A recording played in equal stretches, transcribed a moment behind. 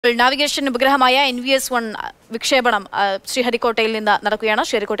Navigation ഉപഗ്രഹമായ NVS-1 വിക്ഷേപണം ശ്രീഹരിക്കോട്ടയിൽ നിന്ന് നടക്കുകയാണ്.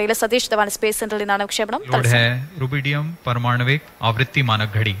 ശ്രീഹരിക്കോട്ടയിലെ സതീഷ് ധവാൻ സ്പേസ് സെന്ററിൽ നിന്നാണ് വിക്ഷേപണം. रुबिडियम परमाणविक आवृत्ति मानक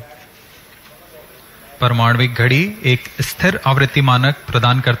घड़ी. परमाणविक घड़ी एक स्थिर आवृत्ति मानक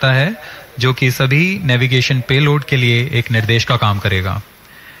प्रदान करता है जो कि सभी नेविगेशन पेलोड के लिए एक निर्देश का काम करेगा.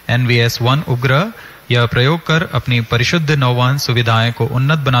 NVS-1 उपग्रह यह प्रयोग कर अपनी परिशुद्ध नौवहन सुविधाएं को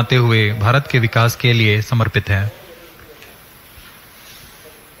उन्नत बनाते हुए भारत के विकास के लिए समर्पित है.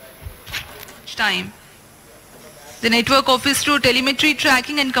 Time. The network of ISRO telemetry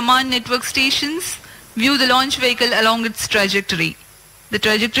tracking and command network stations view the launch vehicle along its trajectory. The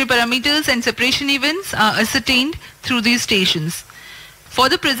trajectory parameters and separation events are ascertained through these stations. For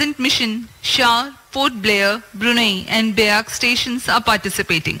the present mission, Shah, Port Blair, Brunei and Beak stations are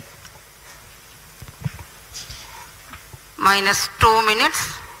participating. -2 minutes.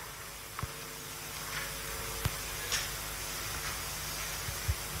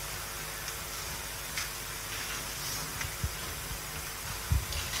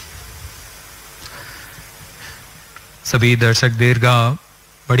 सभी दर्शक दीर्घा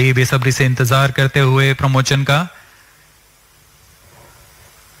बड़ी बेसब्री से इंतजार करते हुए promotion का.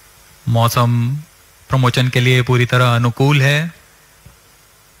 मौसम प्रमोशन के लिए पूरी तरह अनुकूल है.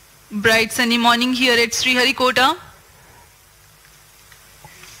 Bright sunny morning here at Sriharikota.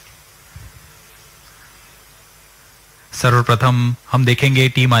 सर्वप्रथम हम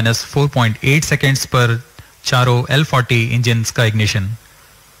देखेंगे T-4.8 सेकेंड्स पर चारों L40 इंजन्स का इग्निशन.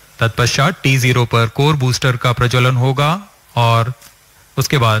 तत्पश्चात T0 पर कोर बूस्टर का प्रज्वलन होगा और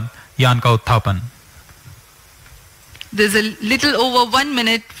उसके बाद यान का उत्थापन. There's a little over 1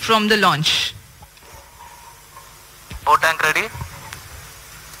 minute from the launch. Boat tank ready.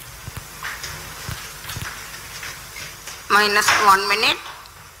 -1 minute.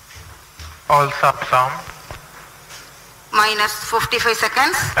 All subs armed. -55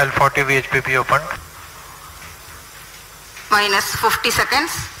 seconds. L40 VHPP opened. -50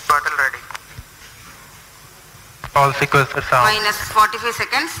 seconds. Throttle ready. All sequencers armed. -45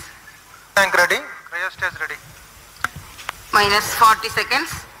 seconds. Tank ready. Cryostats ready. -40 seconds.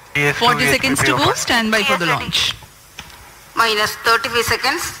 40 seconds to go. Stand by for the launch. -35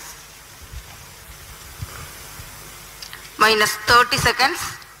 seconds. -30 seconds.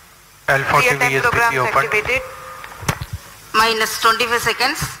 L40 VSPP opened. -25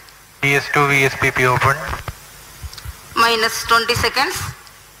 seconds. DS2 VSPP opened. -20 seconds.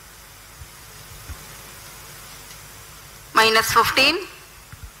 -15.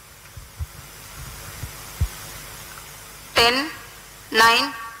 10, 9,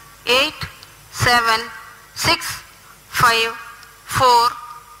 8, 7, 6, 5, 4,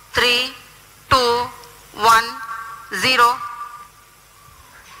 3, 2, 1, 0.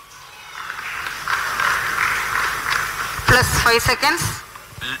 +5 seconds.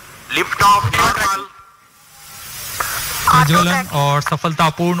 Lift off normal. प्रज्वलन और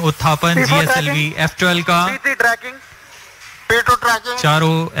सफलतापूर्ण उत्थापन GSLV F12 का. Trekking. Petro trekking.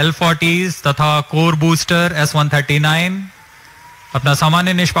 चारों L40s तथा core booster S139 अपना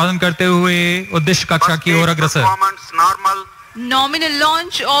सामान्य निष्पादन करते हुए उद्देश्य कक्षा की ओर अग्रसर. Nominal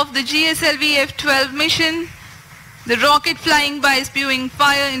launch of the GSLV F12 mission. The rocket flying by spewing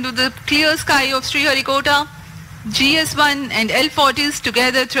fire into the clear sky of Sriharikota. GS1 and L40s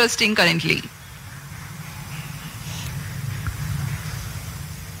together thrusting currently.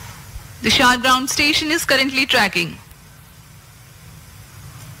 The Shah ground station is currently tracking.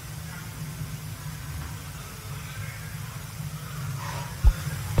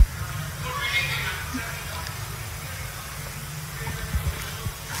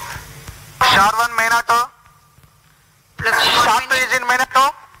 Shar1 main auto. Shar2 is in main auto.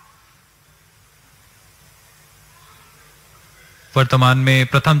 वर्तमान में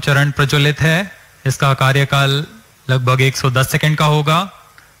प्रथम चरण प्रज्वलित है. इसका कार्यकाल लगभग 110 second का होगा.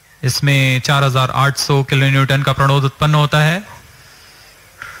 इसमें 4800 किलोन्यूटन का प्रणोद उत्पन्न होता है.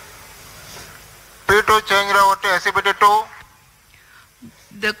 P2 change route SCBT2.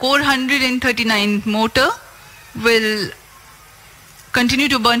 The core 139 motor will continue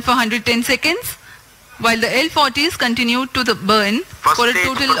to burn for 110 seconds, while the L40s continue to burn for a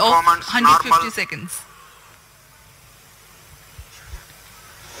total of 150 seconds.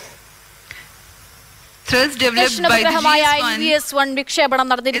 thrust developed by the NVS-1 വിക്ഷേപണം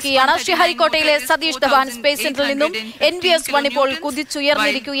നടന്നിരിക്കുകയാണ്. ശ്രീഹരിക്കോട്ടയിലെ Satheesh Dhawan space സെന്ററിൽ നിന്നും NVS-1 ഇപ്പോൾ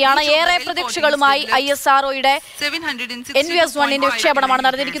കുതിച്ചുയർന്നിരിക്കുകയാണ്. ഏറെ പ്രതീക്ഷകളുമായി ISROയുടെ NVS-1ന്റെ വിക്ഷേപണമാണ്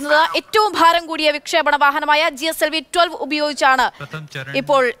നടന്നിരിക്കുന്നത്. ഏറ്റവും ഭാരം കൂടിയ വിക്ഷേപണ വാഹനമായ GSLV-12 ഉപയോഗിച്ചാണ്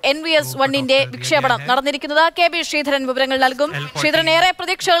ഇപ്പോൾ NVS-1ന്റെ വിക്ഷേപണം നടന്നിരിക്കുന്നത്. KB ശ്രീധരൻ വിവരങ്ങൾ നൽകും. ശ്രീധരൻ, ഏറെ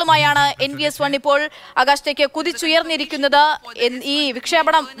പ്രതീക്ഷകളുമായാണ് NVS-1 ഇപ്പോൾ ആകാശത്തേക്ക് കുതിച്ചുയർന്നിരിക്കുന്നത്. ഈ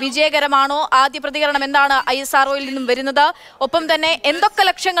വിക്ഷേപണം വിജയകരമാണോ? ആദ്യ പ്രതികരണം എന്താണ് ISROയിൽ നിന്നും വരുന്നത്? ഒപ്പം തന്നെ എന്തൊക്കെ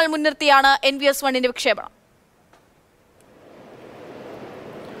ലക്ഷ്യങ്ങൾ മുൻനിർത്തിയാണ് NVS-1ന്റെ വിക്ഷേപണം?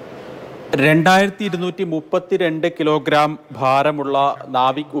 2232 കിലോഗ്രാം ഭാരമുള്ള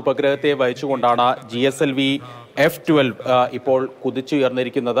നാവിക് ഉപഗ്രഹത്തെ വഹിച്ചുകൊണ്ടാണ് GSLV-F12 ഇപ്പോൾ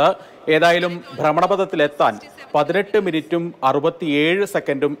കുതിച്ചുയർന്നിരിക്കുന്നത്. ഏതായാലും ഭ്രമണപഥത്തിലെത്താൻ 18 മിനിറ്റും 67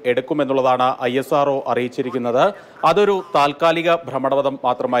 സെക്കൻഡും എടുക്കുമെന്നുള്ളതാണ് ISRO അറിയിച്ചിരിക്കുന്നത്. അതൊരു താൽക്കാലിക ഭ്രമണപഥം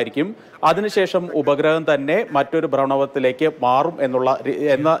മാത്രമായിരിക്കും. അതിനുശേഷം ഉപഗ്രഹം തന്നെ മറ്റൊരു ഭ്രമണപഥത്തിലേക്ക് മാറും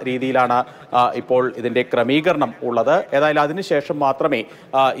എന്ന രീതിയിലാണ് ഇപ്പോൾ ഇതിന്റെ ക്രമീകരണം ഉള്ളത്. ഏതായാലും അതിനുശേഷം മാത്രമേ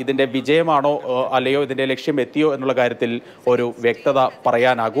ഇതിന്റെ വിജയമാണോ അല്ലയോ, ഇതിന്റെ ലക്ഷ്യം എത്തിയോ എന്നുള്ള കാര്യത്തിൽ ഒരു വ്യക്തത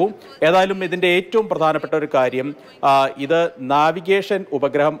പറയാനാകൂ. ഏതായാലും ഇതിന്റെ ഏറ്റവും പ്രധാനപ്പെട്ട ഒരു കാര്യം ഇത് നാവിഗേഷൻ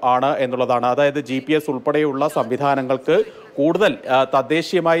ഉപഗ്രഹം ആണ് എന്നുള്ളതാണ്. അതായത് GPS ഉൾപ്പെടെയുള്ള സംവിധാനങ്ങൾക്ക് കൂടുതൽ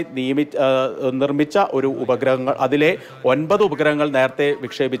തദ്ദേശീയമായി നിർമ്മിച്ച ഒരു ഉപഗ്രഹങ്ങൾ, അതിലെ 9 ഉപഗ്രഹങ്ങൾ നേരത്തെ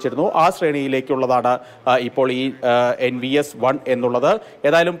വിക്ഷേപിച്ചിരുന്നു. ആ ശ്രേണിയിലേക്കുള്ളതാണ് ഇപ്പോൾ ഈ NVS-1 എന്നുള്ളത്.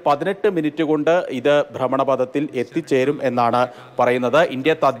 ഏതായാലും 18 മിനിറ്റ് കൊണ്ട് ഇത് ഭ്രമണപഥത്തിൽ എത്തിച്ചേരും എന്നാണ് പറയുന്നത്.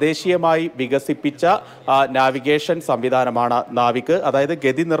 ഇന്ത്യ തദ്ദേശീയമായി വികസിപ്പിച്ച നാവിഗേഷൻ സംവിധാനമാണ് നാവിക്. അതായത്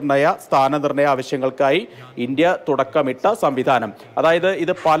ഗതി നിർണയ, സ്ഥാനനിർണയ ആവശ്യങ്ങൾക്കായി ഇന്ത്യ തുടക്കമിട്ട സംവിധാനം. അതായത്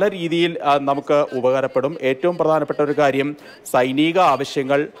ഇത് പല രീതിയിൽ നമുക്ക് ഉപകാരപ്പെടും. ഏറ്റവും പ്രധാനപ്പെട്ട ഒരു കാര്യം സൈനിക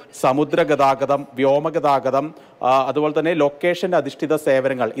ആവശ്യങ്ങൾ, സമുദ്ര ഗതാഗതം, വ്യോമഗതാഗതം, അതുപോലെ തന്നെ ലൊക്കേഷൻ അധിഷ്ഠിത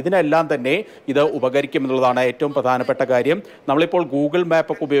സേവനങ്ങൾ, ഇതിനെല്ലാം തന്നെ ഇത് ഉപകരിക്കും എന്നുള്ളതാണ് ഏറ്റവും പ്രധാനപ്പെട്ട കാര്യം. നമ്മളിപ്പോൾ ഗൂഗിൾ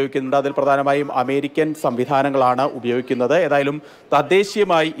മാപ്പ് ഒക്കെ ഉപയോഗിക്കുന്നുണ്ട്. അതിൽ പ്രധാനമായും അമേരിക്കൻ സംവിധാനങ്ങളാണ് ഉപയോഗിക്കുന്നത്. ഏതായാലും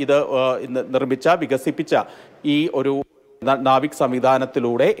തദ്ദേശീയമായി ഇത് വികസിപ്പിച്ച ഈ ഒരു നാവിക്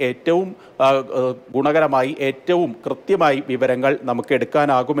സംവിധാനത്തിലൂടെ ഏറ്റവും ഗുണകരമായി, ഏറ്റവും കൃത്യമായി വിവരങ്ങൾ നമുക്ക്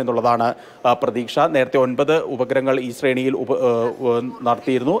എടുക്കാനാകുമെന്നുള്ളതാണ് പ്രതീക്ഷ. നേരത്തെ 9 ഉപഗ്രഹങ്ങൾ ഈ ശ്രേണിയിൽ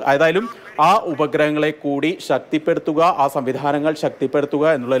നടത്തിയിരുന്നു. ഏതായാലും ആ ഉപഗ്രഹങ്ങളെ കൂടി ശക്തിപ്പെടുത്തുക, ആ സംവിധാനങ്ങൾ ശക്തിപ്പെടുത്തുക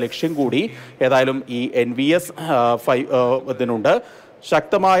എന്നുള്ള ലക്ഷ്യം കൂടി ഏതായാലും ഈ NVS-5 ഇതിനുണ്ട്.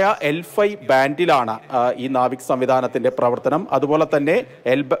 ശക്തമായ L5 ബാൻഡിലാണ് ഈ നാവിക് സംവിധാനത്തിന്റെ പ്രവർത്തനം. അതുപോലെ തന്നെ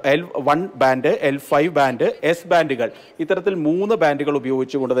L1 band, L5 band, S ബാൻഡുകൾ, ഇത്തരത്തിൽ 3 ബാൻഡുകൾ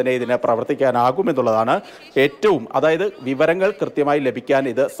ഉപയോഗിച്ചുകൊണ്ട് തന്നെ ഇതിനെ പ്രവർത്തിക്കാനാകുമെന്നുള്ളതാണ് ഏറ്റവും, അതായത് വിവരങ്ങൾ കൃത്യമായി ലഭിക്കാൻ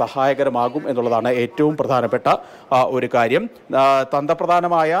ഇത് സഹായകരമാകും എന്നുള്ളതാണ് ഏറ്റവും പ്രധാനപ്പെട്ട ഒരു കാര്യം.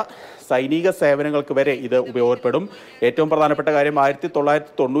 തന്ത്രപ്രധാനമായ സൈനിക സേവനങ്ങൾക്ക് വരെ ഇത് ഉപയോഗപ്പെടും. ഏറ്റവും പ്രധാനപ്പെട്ട കാര്യം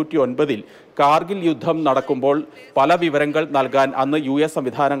 1999 കാർഗിൽ യുദ്ധം നടക്കുമ്പോൾ പല വിവരങ്ങൾ നൽകാൻ അന്ന് US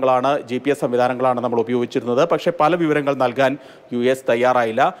സംവിധാനങ്ങളാണ്, GPS സംവിധാനങ്ങളാണ് നമ്മൾ ഉപയോഗിച്ചിരുന്നത്. പക്ഷേ പല വിവരങ്ങൾ നൽകാൻ US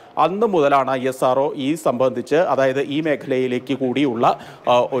തയ്യാറായില്ല. അന്ന് മുതലാണ് ISRO ഈ സംബന്ധിച്ച്, അതായത് ഈ മേഖലയിലേക്ക് കൂടിയുള്ള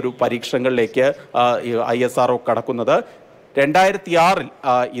ഒരു പരീക്ഷണങ്ങളിലേക്ക് ISRO കടക്കുന്നത്. 2006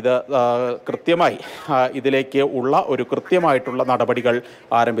 ഇത് കൃത്യമായി ഇതിലേക്ക് ഉള്ള ഒരു കൃത്യമായിട്ടുള്ള നടപടികൾ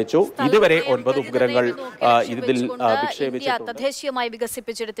ആരംഭിച്ചു. ഇതുവരെ 9 ഉപഗ്രഹങ്ങൾ ഇതിൽ വിക്ഷേപിച്ചിട്ടുണ്ട്. തദ്ദേശീയമായി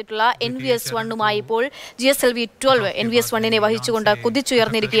വികസിപ്പിച്ചെടുത്തിട്ടുള്ള NVS-1മായി ഇപ്പോൾ GSLV-12 NVS-1നെ വഹിച്ചുകൊണ്ട്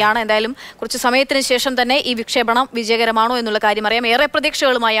കുതിച്ചുയർന്നിരിക്കുകയാണ്. എന്തായാലും കുറച്ച് സമയത്തിന് ശേഷം തന്നെ ഈ വിക്ഷേപണം വിജയകരമാണോ എന്നുള്ള കാര്യം അറിയാം. ഏറെ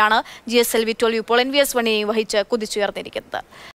പ്രതീക്ഷകളുമായാണ് GSLV-12 ഇപ്പോൾ NVS-1നെയും വഹിച്ച് കുതിച്ചുയർന്നിരിക്കുന്നത്.